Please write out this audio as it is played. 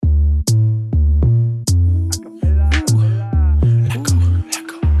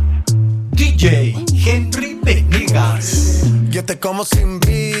te como sin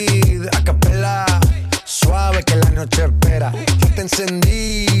vid, a capela, suave que la noche espera. Ya te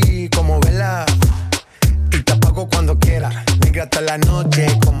encendí como vela y te apago cuando quiera. Negra hasta la noche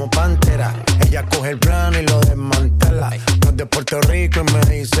como pantera. Ella coge el plano y lo desmantela. No es de Puerto Rico y me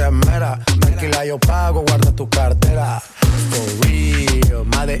dice mera. Tranquila, yo pago, guarda tu cartera. For real,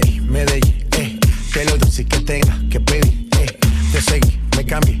 Medellín, que lo dulce que tenga que pedir, te seguí, me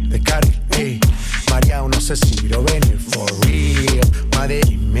cambié de carril, María, no sé si lo venir. For real,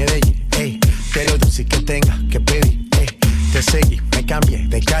 Medellín, que lo dulce que tenga que pedir, te seguí, me cambié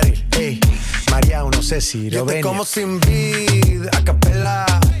de carril, María, no sé si lo venir. Yo te como sin vid, a capela,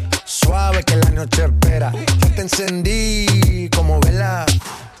 suave que la noche espera. Ya te encendí como vela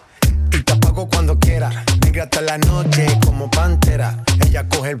y te apago cuando quiera. Negra hasta la noche como pantera. Ella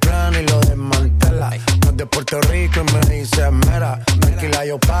coge el plano y lo desmantela. No es de Puerto Rico y me dice mera. Tranquila,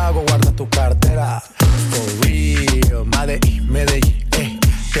 yo pago, guarda tu cartera. For real, Medellín,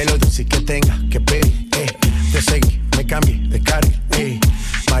 que lo dulce que tenga que pedir, te seguí, me cambié de carril,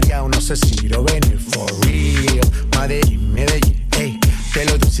 María, no sé si lo venir. For real, Medellín, que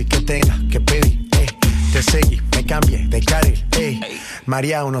lo dulce que tenga que pedir, te seguí, me cambié de carril,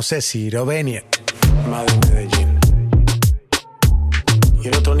 María, no sé si lo venir. Madre Medellín. Y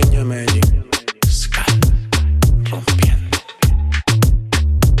el otro niño de Medellín, Sky, rompiendo.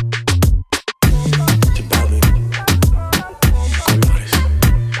 Colores.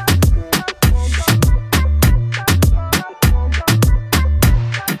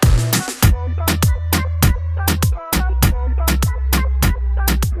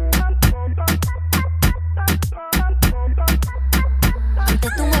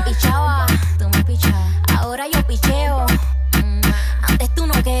 Antes tú me pichabas, ahora yo picheo. Antes tú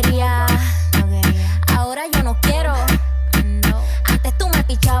no querías, ahora yo no quiero. Antes tú me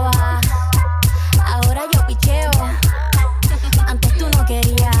pichabas, ahora yo picheo. Antes tú no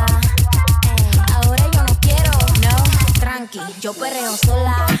querías, ahora yo no quiero. No, tranqui, yo perreo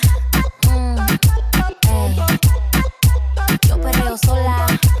sola. Yo perreo sola.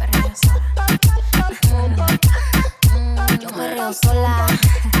 Yo perreo sola.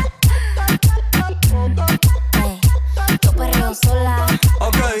 Yo perreo sola.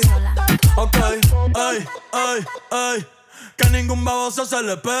 Ok, ey. Que ningún baboso se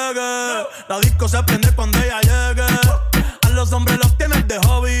le pegue. La disco se prende cuando ella llegue. A los hombres los tienes de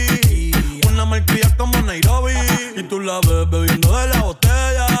hobby. Una malcria como Nairobi. Y tú la ves bebiendo de la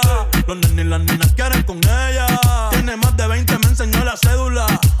botella. Los nenes y las nenas quieren con ella. Tiene más de 20, me enseñó la cédula.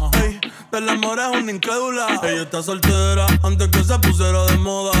 Ey, del amor es una incrédula. Ella está soltera antes que se pusiera de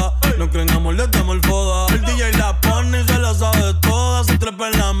moda. No creen amor, le damos el foda. El DJ la pone y se la sabe toda. Se trepa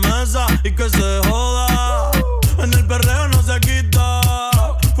en la mesa y que se joda. En el perreo no se quita.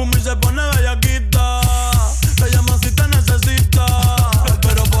 Fuma y se pone bellaquita. Te llama si te necesita.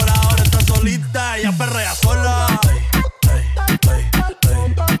 Pero por ahora está solita. Ella perrea sola.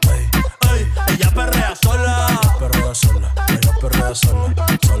 Ella perrea sola. Ella perrea sola.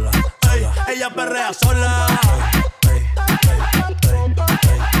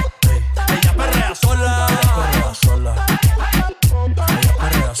 Ella perrea sola. Ella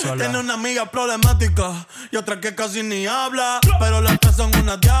perrea sola. Tiene una amiga problemática y otra que casi ni habla, pero las tres son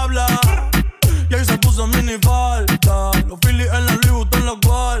una diabla. Y ahí se puso mini falta. Los Phillies en la Louis Vuitton los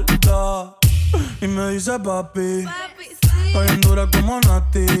guarda. Y me dice papi, estoy en dura como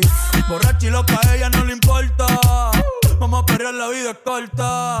Nati. Borracha y loca, a ella no le importa. Vamos a perrear, la vida es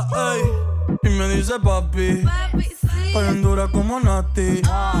corta. Ey. Y me dice papi, estoy en dura como Nati.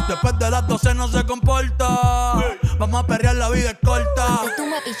 Después de las 12 no se comporta. Vamos a perrear, la vida es corta. Antes tú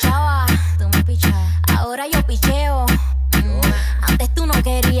me pichabas, ahora yo picheo. Antes tú no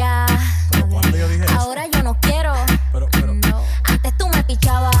querías, ahora yo no quiero. Antes tú me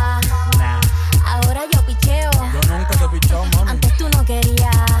pichabas, ahora yo picheo. Yo nunca te he pichado, mami. Antes tú no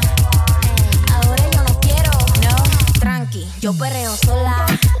querías, ahora yo no quiero. No, tranqui, yo perreo sola.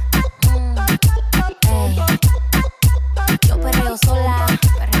 Yo perreo sola.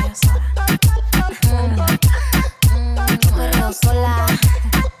 Yo perreo sola.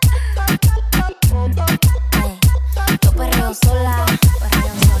 Yo perreo sola.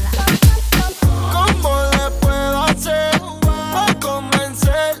 ¿Cómo le puedo hacer para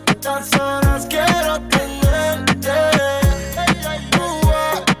convencer? Las horas quiero tenerte.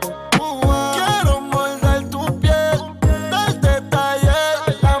 Quiero morder tu piel, darte taller.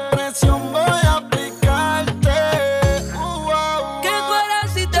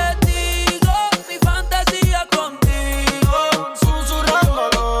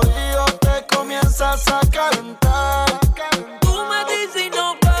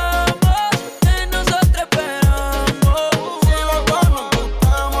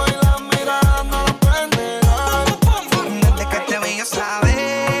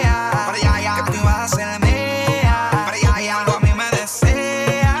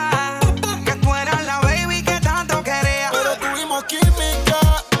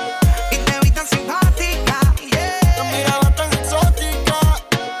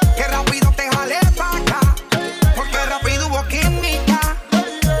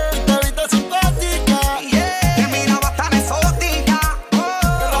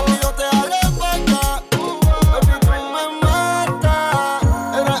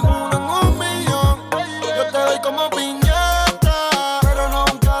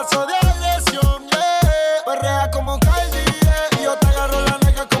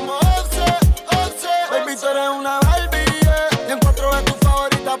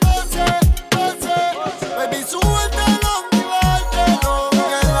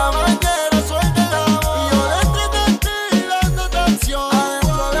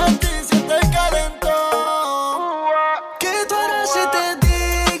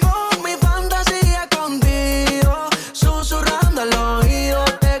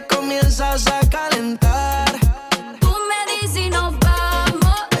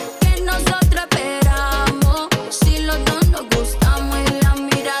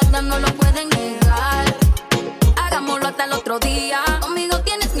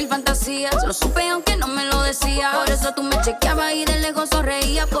 miraba y de lejos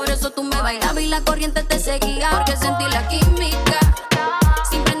sonreía. Por eso tú me bailabas y la corriente te seguía. Porque sentí la química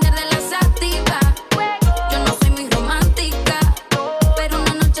sin prender de la sativa. Yo no soy muy romántica, pero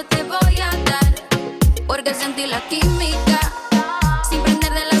una noche te voy a dar. Porque sentí la química sin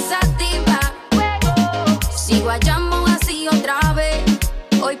prender de la sativa. Si guayamos así otra vez,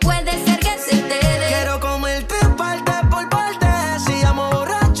 hoy puede ser que se te dé. Quiero comerte parte por parte. Si amo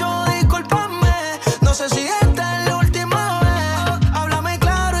borracho, discúlpame. No sé si esta es la última vez. Háblame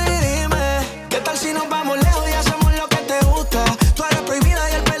claro y dime, ¿qué tal si nos vamos lejos y hacemos lo que te gusta? Tú eres prohibida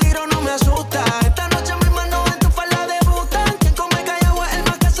y el peligro no me asusta. Esta noche mis manos en tu falda debutan. Quien come callado es el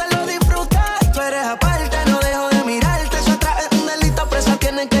más que se lo disfruta. Tú eres aparte, no dejo de mirarte. Eso atrás es un delito, presa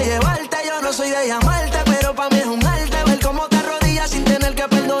tienen que llevarte. Yo no soy de llamarte, pero pa' mí es un arte ver cómo te arrodillas sin tener que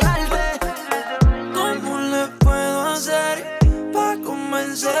perdonarte. ¿Cómo le puedo hacer pa'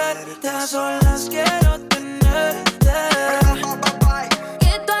 convencerte? A solas quiero tenerte.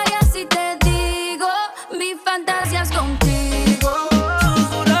 ¿Qué tú harías si te digo mis fantasías contigo?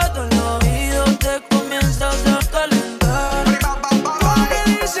 Susurrando el oído te comienzas a calentar.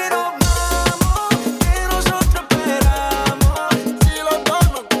 Y si nos vamos, que nosotros esperamos. Si los dos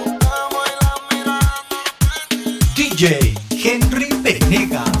nos gustamos y la miramos. DJ Henry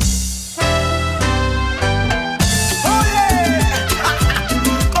Venegas.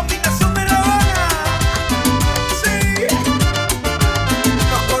 Combinación de La Habana. Sí.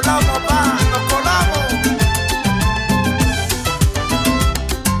 Nos colamos, pa, nos colamos.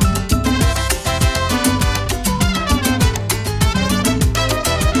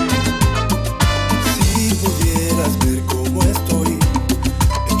 Si pudieras ver cómo estoy,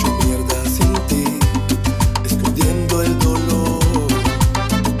 hecho mierda sin ti, escondiendo el dolor.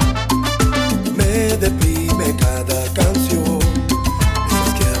 Me deprime cada canción,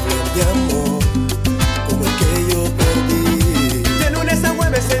 esas que hablan de amor, como el que yo perdí. De lunes a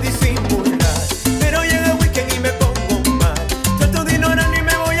jueves se disimular, pero llega el weekend y me pongo mal. Trato de ignorar y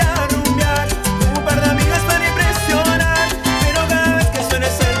me voy a rumbear, un par de amigas para impresionar. Pero cada vez que suena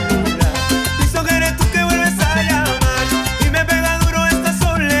el celular, pienso que eres tú que vuelves a llamar. Y me pega duro esta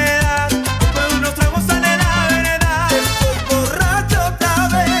soledad, después de unos tragos sale la verdad. Estoy borracho otra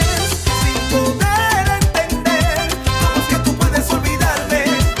vez, sin poder entender cómo es que tú puedes olvidarme,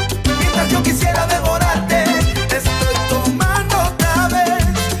 mientras yo quisiera devorarte. Estoy tomando otra vez,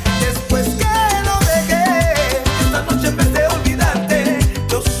 después que lo dejé. Esta noche en vez de olvidarte,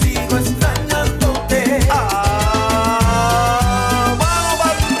 yo sigo extrañándote. Vamos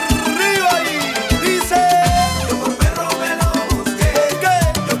para arriba y dice: yo por perro me lo busqué.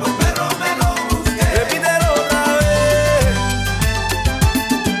 Yo por perro me lo busqué. Repítelo otra vez.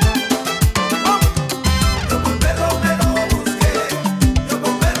 Yo por perro me lo busqué. Yo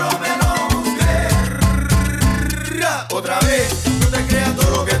por perro me lo busqué. Otra vez, no te creas todo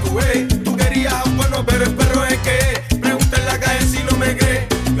lo que tú ves. Tú querías un bueno, pero el perro es que. Pregunta en la calle si no me cree.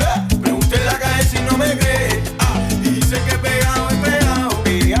 Pregunta en la calle si no me cree. Y dice que pegado es pegado.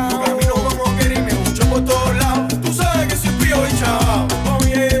 Yo camino como quiero y me escucho por todos lados. Tú sabes que soy pío y chao. Tú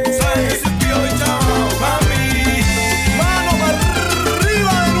sabes que soy pío y chao. Mami, mano para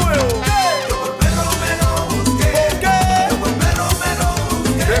arriba de nuevo. Yo por perro me lo busqué. Yo por perro me lo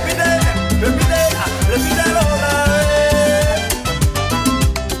busqué. Repítelo otra vez.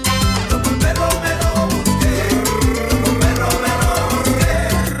 Yo por perro me lo busqué. Yo por perro me lo busqué.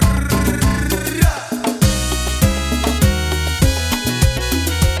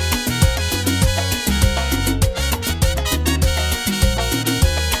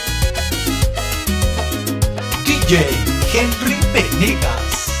 DJ Henry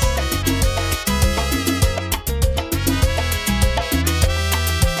Venegas.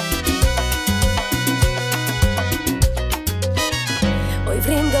 Hoy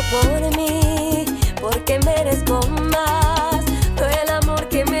brindo por mí, porque merezco más. Todo el amor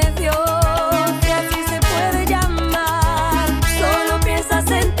que me dio, que así se puede llamar. Solo piensas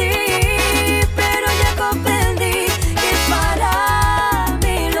en ti, pero ya comprendí que para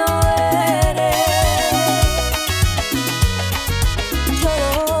mí no eres. Yo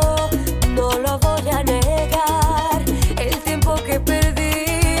no lo voy a negar. El tiempo que perdí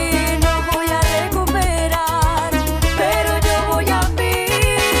no voy a recuperar, pero yo voy a mí,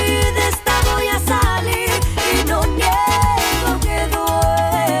 de esta voy a salir y no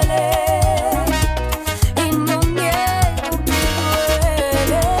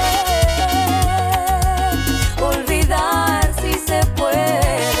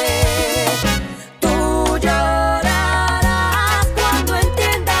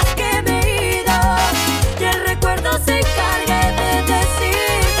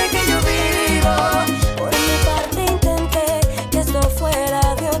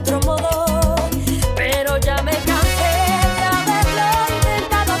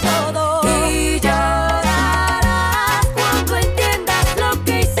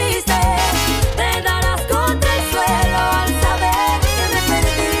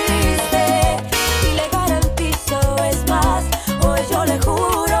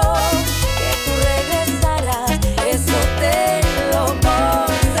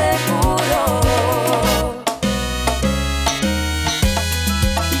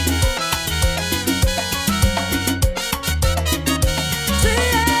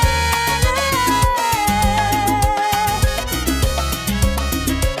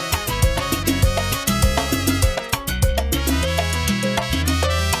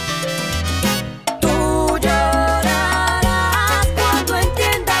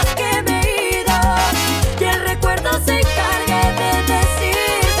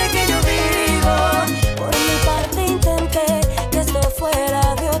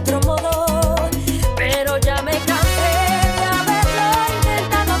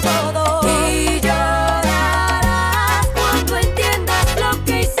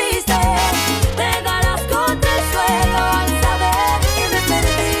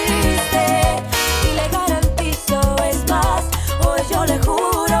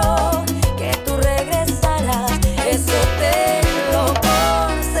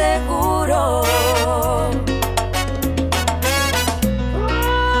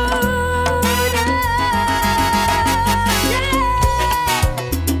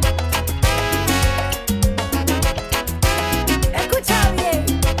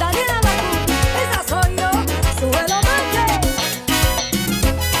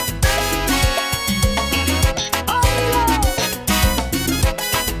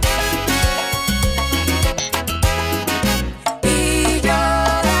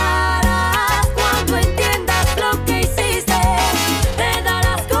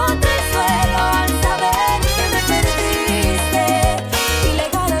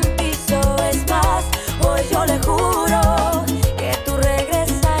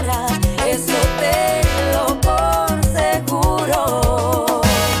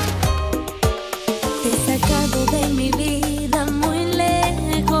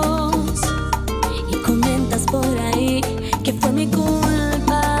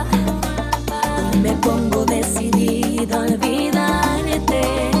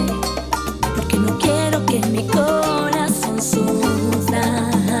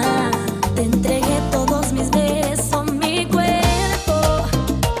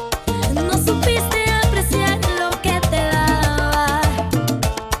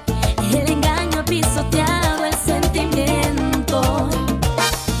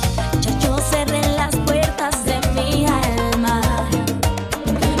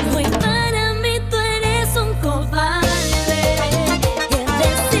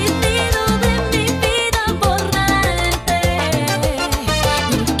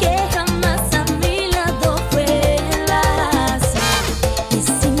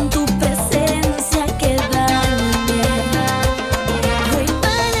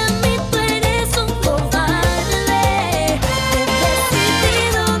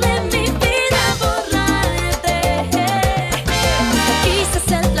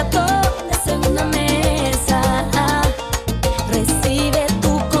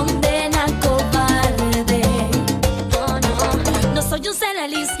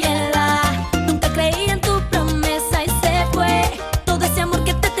feliz. Y en